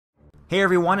Hey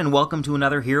everyone, and welcome to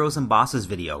another Heroes and Bosses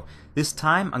video. This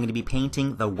time I'm going to be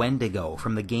painting the Wendigo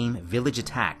from the game Village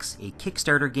Attacks, a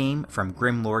Kickstarter game from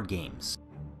Grimlord Games.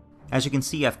 As you can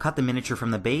see, I've cut the miniature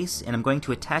from the base, and I'm going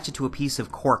to attach it to a piece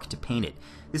of cork to paint it.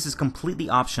 This is completely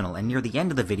optional, and near the end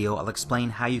of the video I'll explain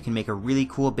how you can make a really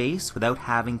cool base without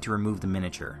having to remove the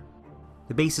miniature.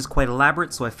 The base is quite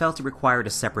elaborate, so I felt it required a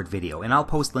separate video, and I'll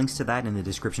post links to that in the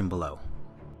description below.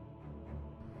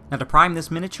 Now to prime this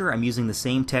miniature, I'm using the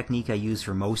same technique I use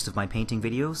for most of my painting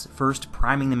videos, first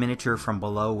priming the miniature from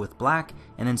below with black,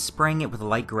 and then spraying it with a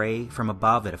light grey from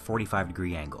above at a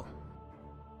 45-degree angle.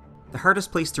 The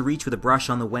hardest place to reach with a brush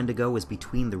on the Wendigo is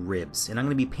between the ribs, and I'm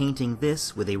going to be painting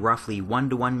this with a roughly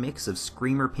 1-to-1 mix of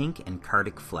Screamer Pink and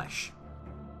Khardic Flesh.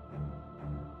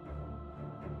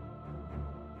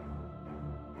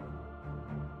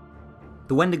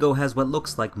 The Wendigo has what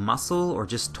looks like muscle or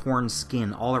just torn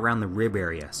skin all around the rib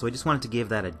area, so I just wanted to give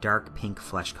that a dark pink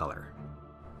flesh color.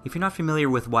 If you're not familiar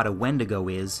with what a Wendigo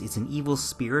is, it's an evil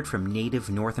spirit from native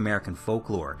North American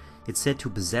folklore. It's said to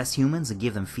possess humans and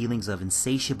give them feelings of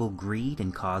insatiable greed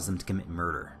and cause them to commit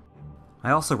murder.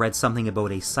 I also read something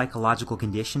about a psychological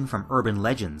condition from urban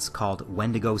legends called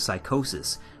Wendigo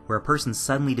psychosis, where a person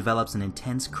suddenly develops an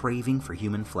intense craving for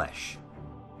human flesh.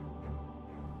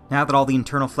 Now that all the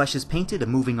internal flesh is painted, I'm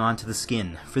moving on to the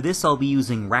skin. For this I'll be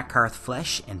using Rakarth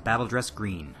Flesh and Battledress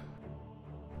Green.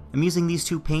 I'm using these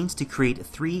two paints to create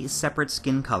 3 separate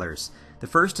skin colors. The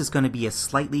first is going to be a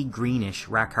slightly greenish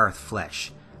Rakarth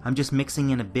Flesh. I'm just mixing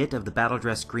in a bit of the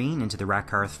Battledress Green into the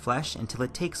Rakarth Flesh until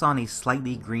it takes on a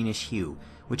slightly greenish hue,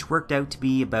 which worked out to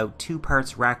be about 2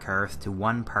 parts Rakarth to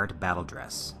 1 part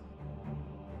Battledress.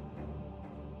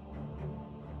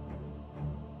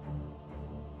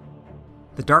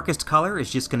 The darkest color is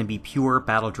just going to be pure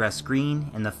Battledress Green,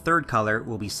 and the third color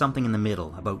will be something in the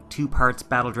middle, about 2 parts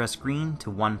Battledress Green to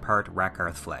 1 part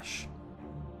Rakarth Flesh.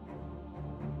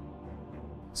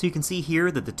 So you can see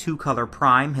here that the 2-color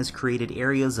prime has created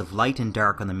areas of light and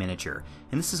dark on the miniature,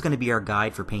 and this is going to be our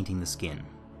guide for painting the skin.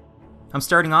 I'm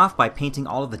starting off by painting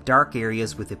all of the dark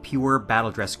areas with a pure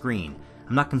Battledress Green.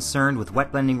 I'm not concerned with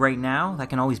wet blending right now, that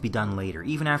can always be done later,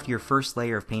 even after your first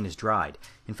layer of paint is dried.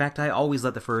 In fact, I always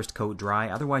let the first coat dry,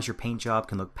 otherwise your paint job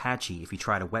can look patchy if you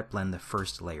try to wet blend the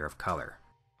first layer of color.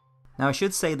 Now I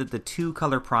should say that the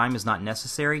 2-color prime is not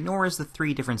necessary, nor is the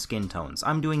 3 different skin tones.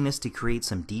 I'm doing this to create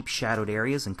some deep shadowed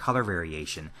areas and color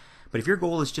variation. But if your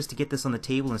goal is just to get this on the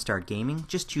table and start gaming,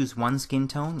 just choose 1 skin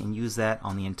tone and use that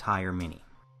on the entire mini.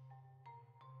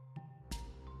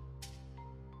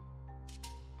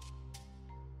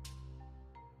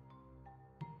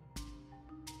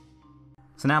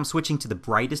 So now I'm switching to the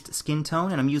brightest skin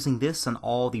tone, and I'm using this on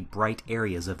all the bright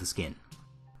areas of the skin.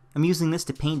 I'm using this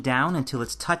to paint down until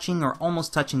it's touching or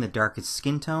almost touching the darkest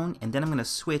skin tone, and then I'm going to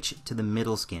switch to the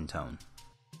middle skin tone.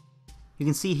 You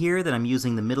can see here that I'm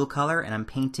using the middle color and I'm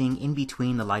painting in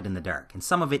between the light and the dark, and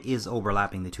some of it is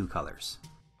overlapping the 2 colors.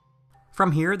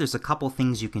 From here, there's a couple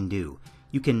things you can do.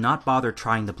 You can not bother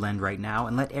trying the blend right now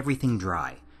and let everything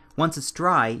dry. Once it's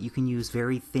dry, you can use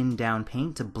very thinned down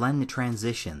paint to blend the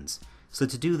transitions. So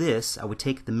to do this, I would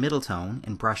take the middle tone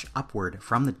and brush upward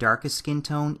from the darkest skin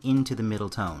tone into the middle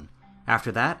tone.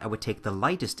 After that, I would take the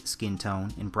lightest skin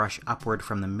tone and brush upward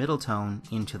from the middle tone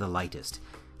into the lightest.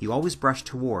 You always brush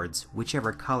towards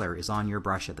whichever color is on your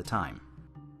brush at the time.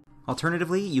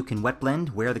 Alternatively, you can wet blend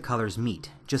where the colors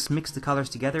meet. Just mix the colors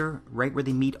together right where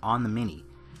they meet on the mini.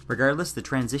 Regardless, the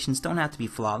transitions don't have to be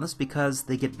flawless because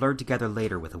they get blurred together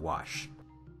later with a wash.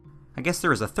 I guess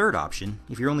there is a third option.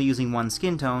 If you're only using 1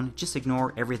 skin tone, just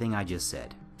ignore everything I just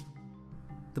said.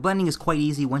 The blending is quite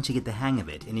easy once you get the hang of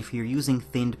it, and if you're using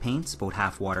thinned paints, about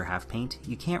half water, half paint,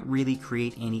 you can't really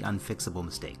create any unfixable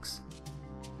mistakes.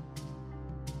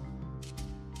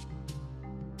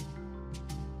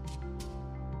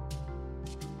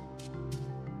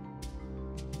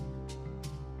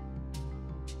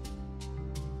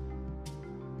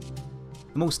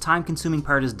 The most time-consuming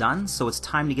part is done, so it's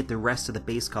time to get the rest of the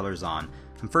base colors on.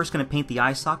 I'm first going to paint the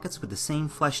eye sockets with the same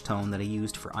flesh tone that I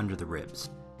used for under the ribs.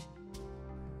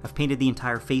 I've painted the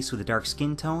entire face with a dark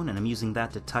skin tone, and I'm using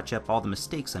that to touch up all the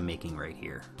mistakes I'm making right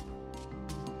here.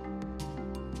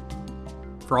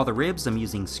 For all the ribs, I'm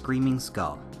using Screaming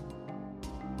Skull.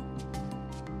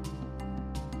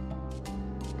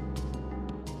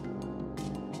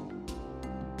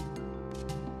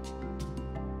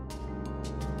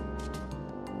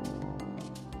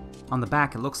 On the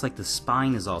back, it looks like the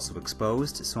spine is also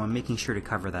exposed, so I'm making sure to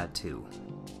cover that too.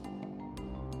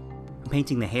 I'm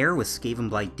painting the hair with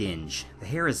Skavenblight Dinge. The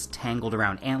hair is tangled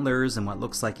around antlers and what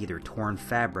looks like either torn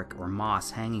fabric or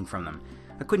moss hanging from them.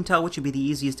 I couldn't tell which would be the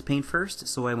easiest to paint first,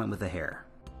 so I went with the hair.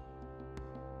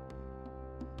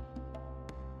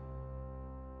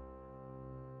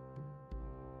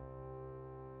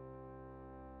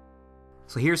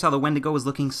 So here's how the Wendigo is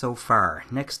looking so far.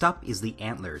 Next up is the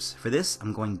antlers. For this,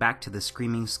 I'm going back to the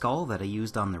screaming skull that I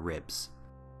used on the ribs.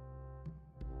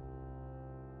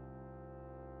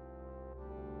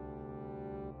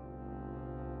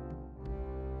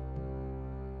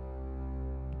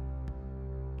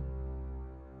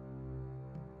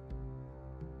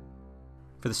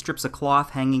 For the strips of cloth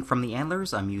hanging from the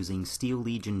antlers, I'm using Steel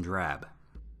Legion Drab.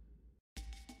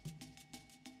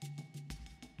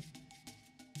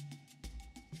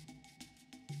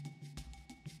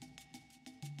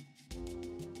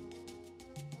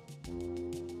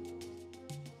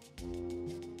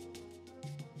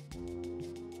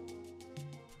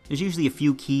 There's usually a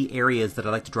few key areas that I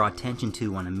like to draw attention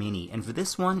to on a mini, and for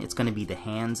this one, it's going to be the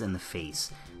hands and the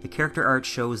face. The character art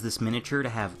shows this miniature to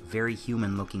have very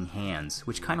human-looking hands,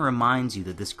 which kind of reminds you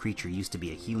that this creature used to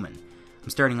be a human. I'm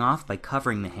starting off by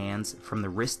covering the hands from the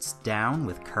wrists down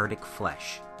with Khardic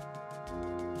Flesh.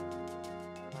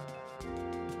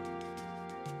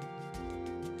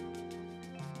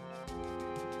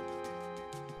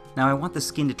 Now I want the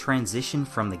skin to transition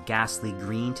from the ghastly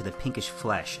green to the pinkish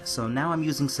flesh, so now I'm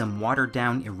using some watered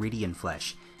down Iridian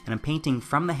Flesh, and I'm painting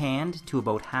from the hand to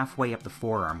about halfway up the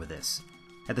forearm with this.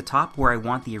 At the top where I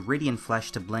want the Iridian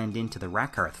Flesh to blend into the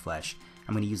Rakarth Flesh,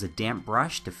 I'm going to use a damp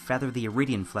brush to feather the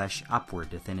Iridian Flesh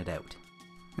upward to thin it out.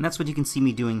 And that's what you can see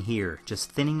me doing here, just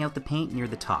thinning out the paint near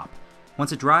the top.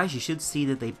 Once it dries, you should see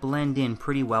that they blend in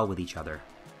pretty well with each other.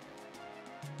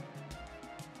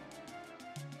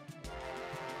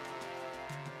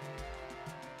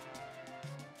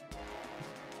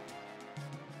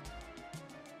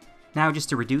 Now, just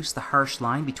to reduce the harsh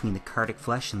line between the Khardic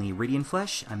Flesh and the Iridian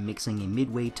Flesh, I'm mixing a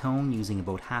midway tone using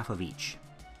about half of each.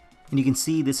 And you can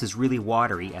see this is really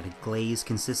watery at a glaze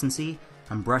consistency.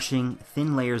 I'm brushing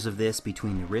thin layers of this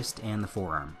between the wrist and the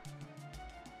forearm.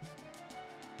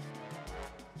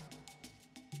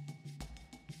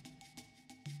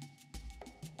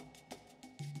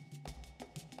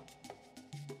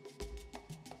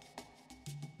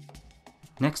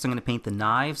 Next, I'm going to paint the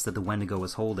knives that the Wendigo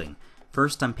is holding.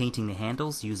 First, I'm painting the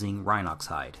handles using Rhinox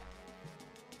hide.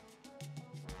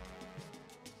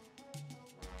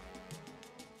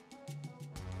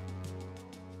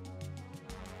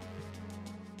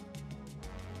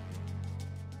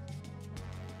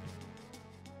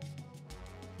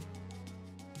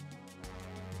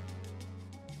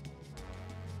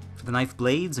 For the knife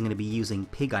blades, I'm going to be using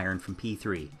pig iron from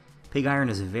P3. Pig iron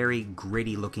is a very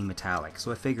gritty looking metallic,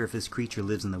 so I figure if this creature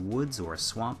lives in the woods or a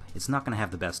swamp, it's not going to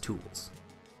have the best tools.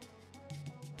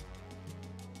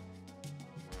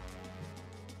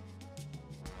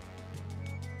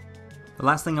 The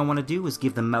last thing I want to do is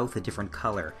give the mouth a different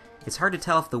color. It's hard to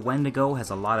tell if the Wendigo has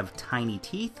a lot of tiny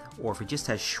teeth, or if it just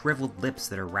has shriveled lips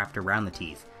that are wrapped around the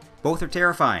teeth. Both are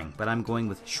terrifying, but I'm going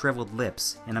with shriveled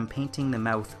lips, and I'm painting the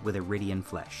mouth with Iridian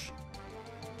Flesh.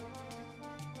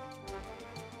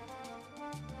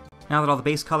 Now that all the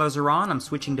base colors are on, I'm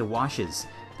switching to washes.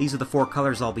 These are the 4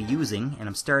 colors I'll be using, and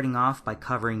I'm starting off by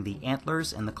covering the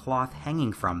antlers and the cloth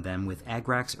hanging from them with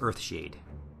Agrax Earthshade.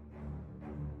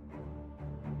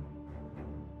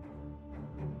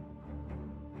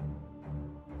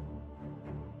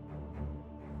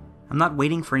 I'm not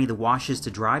waiting for any of the washes to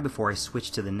dry before I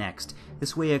switch to the next.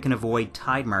 This way I can avoid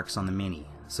tide marks on the mini.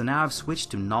 So now I've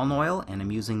switched to Nuln Oil, and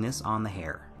I'm using this on the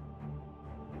hair.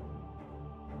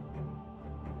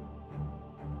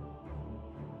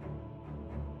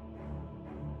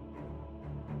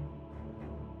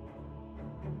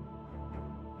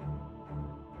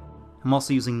 I'm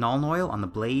also using Nuln Oil on the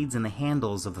blades and the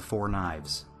handles of the 4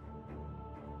 knives.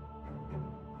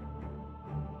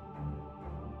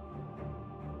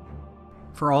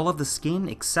 For all of the skin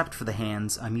except for the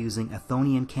hands, I'm using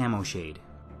Athonian Camoshade.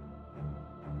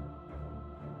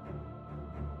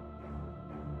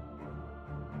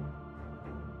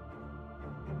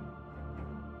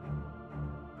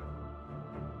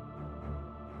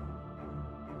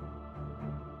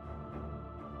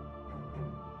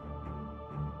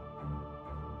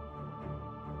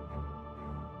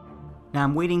 Now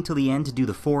I'm waiting till the end to do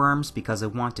the forearms because I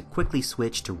want to quickly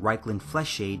switch to Reikland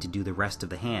Fleshshade to do the rest of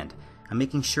the hand. I'm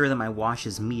making sure that my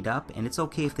washes meet up, and it's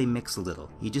okay if they mix a little.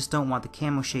 You just don't want the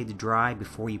Camoshade to dry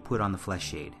before you put on the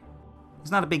Fleshshade.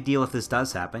 It's not a big deal if this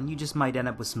does happen, you just might end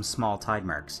up with some small tide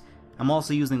marks. I'm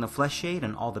also using the Fleshshade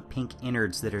on all the pink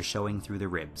innards that are showing through the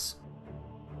ribs.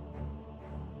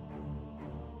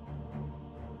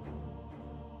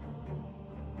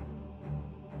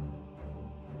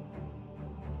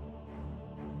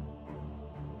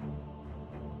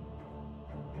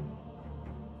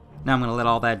 Now I'm going to let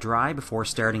all that dry before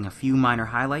starting a few minor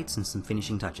highlights and some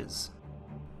finishing touches.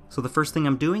 So the first thing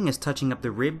I'm doing is touching up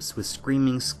the ribs with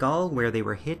Screaming Skull where they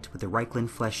were hit with the Reikland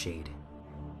Fleshshade.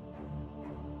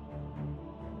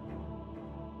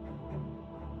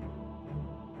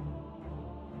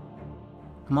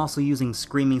 I'm also using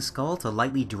Screaming Skull to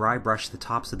lightly dry brush the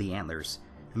tops of the antlers.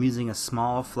 I'm using a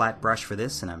small flat brush for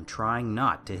this, and I'm trying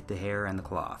not to hit the hair and the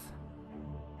cloth.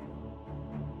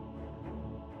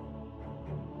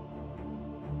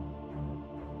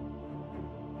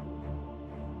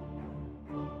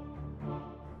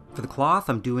 For the cloth,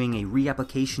 I'm doing a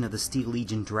reapplication of the Steel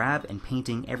Legion drab and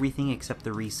painting everything except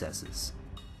the recesses.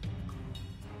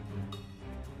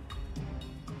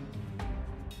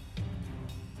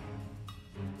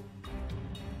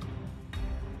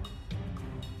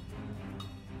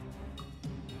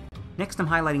 Next, I'm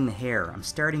highlighting the hair. I'm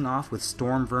starting off with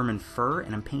Stormvermin Fur,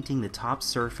 and I'm painting the top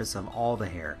surface of all the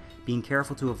hair, being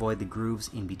careful to avoid the grooves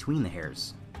in between the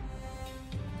hairs.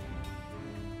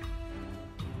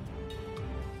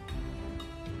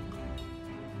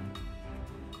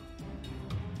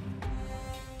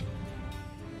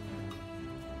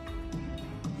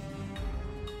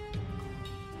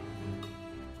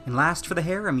 And last for the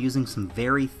hair, I'm using some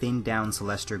very thinned down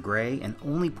Celestra Grey and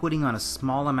only putting on a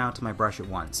small amount to my brush at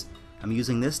once. I'm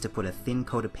using this to put a thin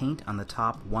coat of paint on the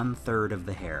top 1/3 of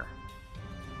the hair.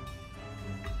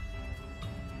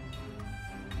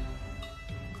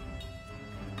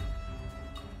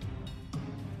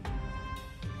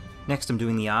 Next I'm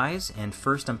doing the eyes, and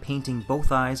first I'm painting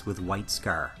both eyes with white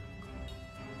scar.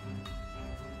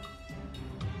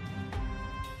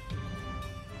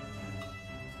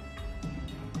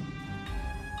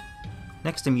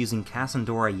 Next I'm using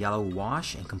Cassandora Yellow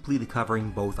wash and completely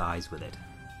covering both eyes with it.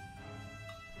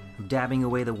 I'm dabbing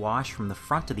away the wash from the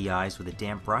front of the eyes with a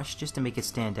damp brush just to make it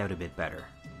stand out a bit better.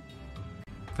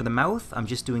 For the mouth, I'm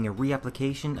just doing a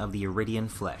reapplication of the Iridian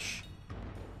Flesh.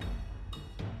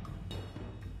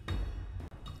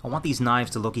 I want these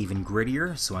knives to look even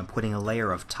grittier, so I'm putting a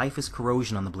layer of Typhus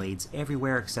Corrosion on the blades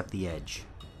everywhere except the edge.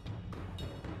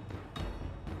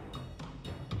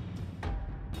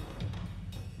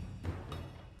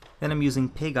 Then I'm using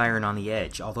pig iron on the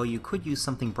edge, although you could use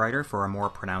something brighter for a more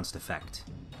pronounced effect.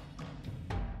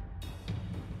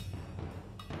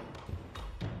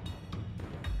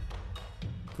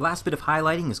 The last bit of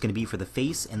highlighting is going to be for the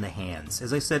face and the hands.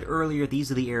 As I said earlier, these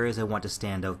are the areas I want to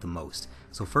stand out the most.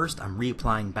 So first I'm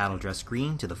reapplying Battledress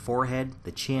Green to the forehead,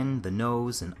 the chin, the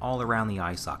nose, and all around the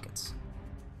eye sockets.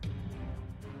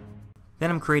 Then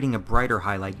I'm creating a brighter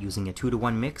highlight using a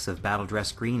 2-to-1 mix of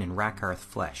Battledress Green and Rakarth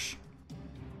Flesh.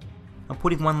 I'm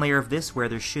putting one layer of this where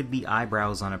there should be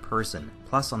eyebrows on a person,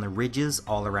 plus on the ridges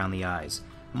all around the eyes.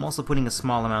 I'm also putting a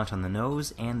small amount on the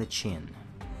nose and the chin.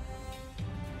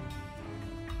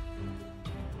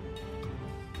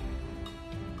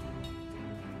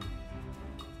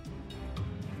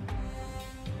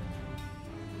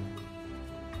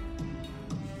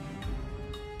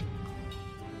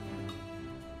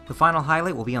 The final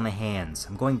highlight will be on the hands.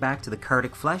 I'm going back to the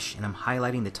Khardic Flesh and I'm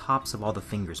highlighting the tops of all the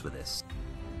fingers with this.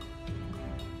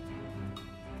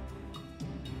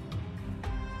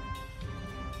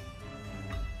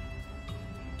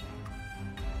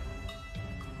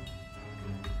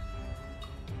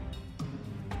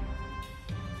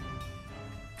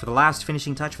 For the last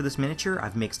finishing touch for this miniature,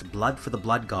 I've mixed Blood for the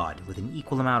Blood God with an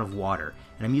equal amount of water,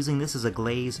 and I'm using this as a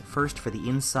glaze first for the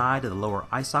inside of the lower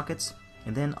eye sockets,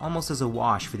 and then almost as a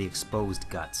wash for the exposed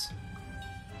guts.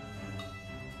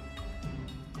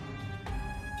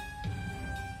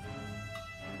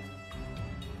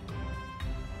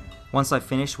 Once I've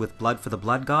finished with Blood for the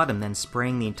Blood God, I'm then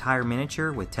spraying the entire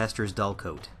miniature with Tester's Dull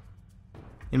Coat.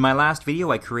 In my last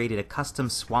video I created a custom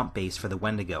swamp base for the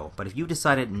Wendigo, but if you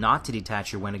decided not to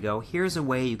detach your Wendigo, here's a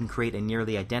way you can create a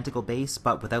nearly identical base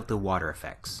but without the water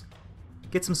effects.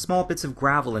 Get some small bits of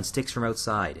gravel and sticks from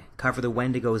outside. Cover the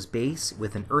Wendigo's base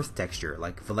with an earth texture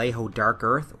like Vallejo Dark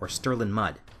Earth or Sterling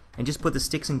Mud, and just put the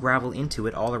sticks and gravel into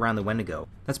it all around the Wendigo.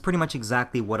 That's pretty much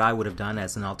exactly what I would have done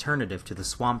as an alternative to the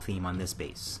swamp theme on this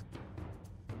base.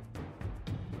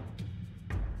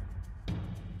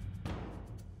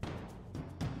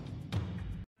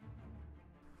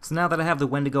 So now that I have the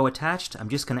Wendigo attached, I'm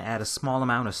just going to add a small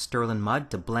amount of Sterling Mud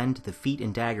to blend the feet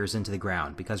and daggers into the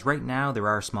ground, because right now there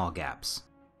are small gaps.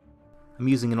 I'm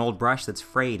using an old brush that's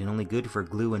frayed and only good for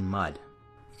glue and mud.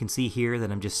 You can see here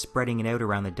that I'm just spreading it out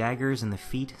around the daggers and the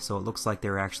feet so it looks like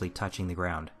they're actually touching the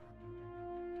ground.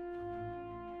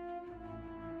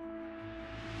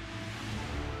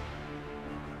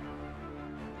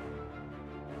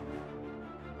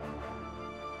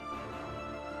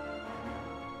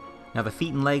 Now the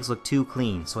feet and legs look too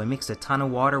clean, so I mixed a ton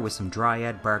of water with some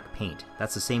Dryad Bark paint.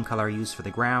 That's the same color I used for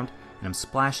the ground, and I'm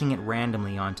splashing it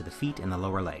randomly onto the feet and the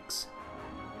lower legs.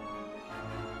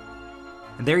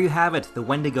 And there you have it, the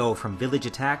Wendigo from Village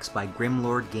Attacks by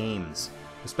Grimlord Games.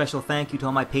 A special thank you to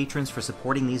all my patrons for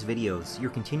supporting these videos. Your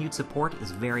continued support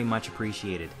is very much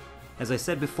appreciated. As I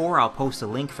said before, I'll post a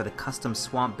link for the custom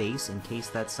swamp base in case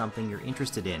that's something you're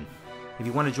interested in. If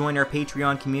you want to join our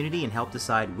Patreon community and help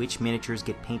decide which miniatures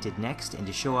get painted next and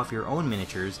to show off your own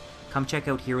miniatures, come check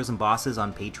out Heroes and Bosses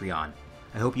on Patreon.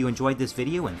 I hope you enjoyed this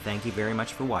video and thank you very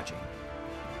much for watching.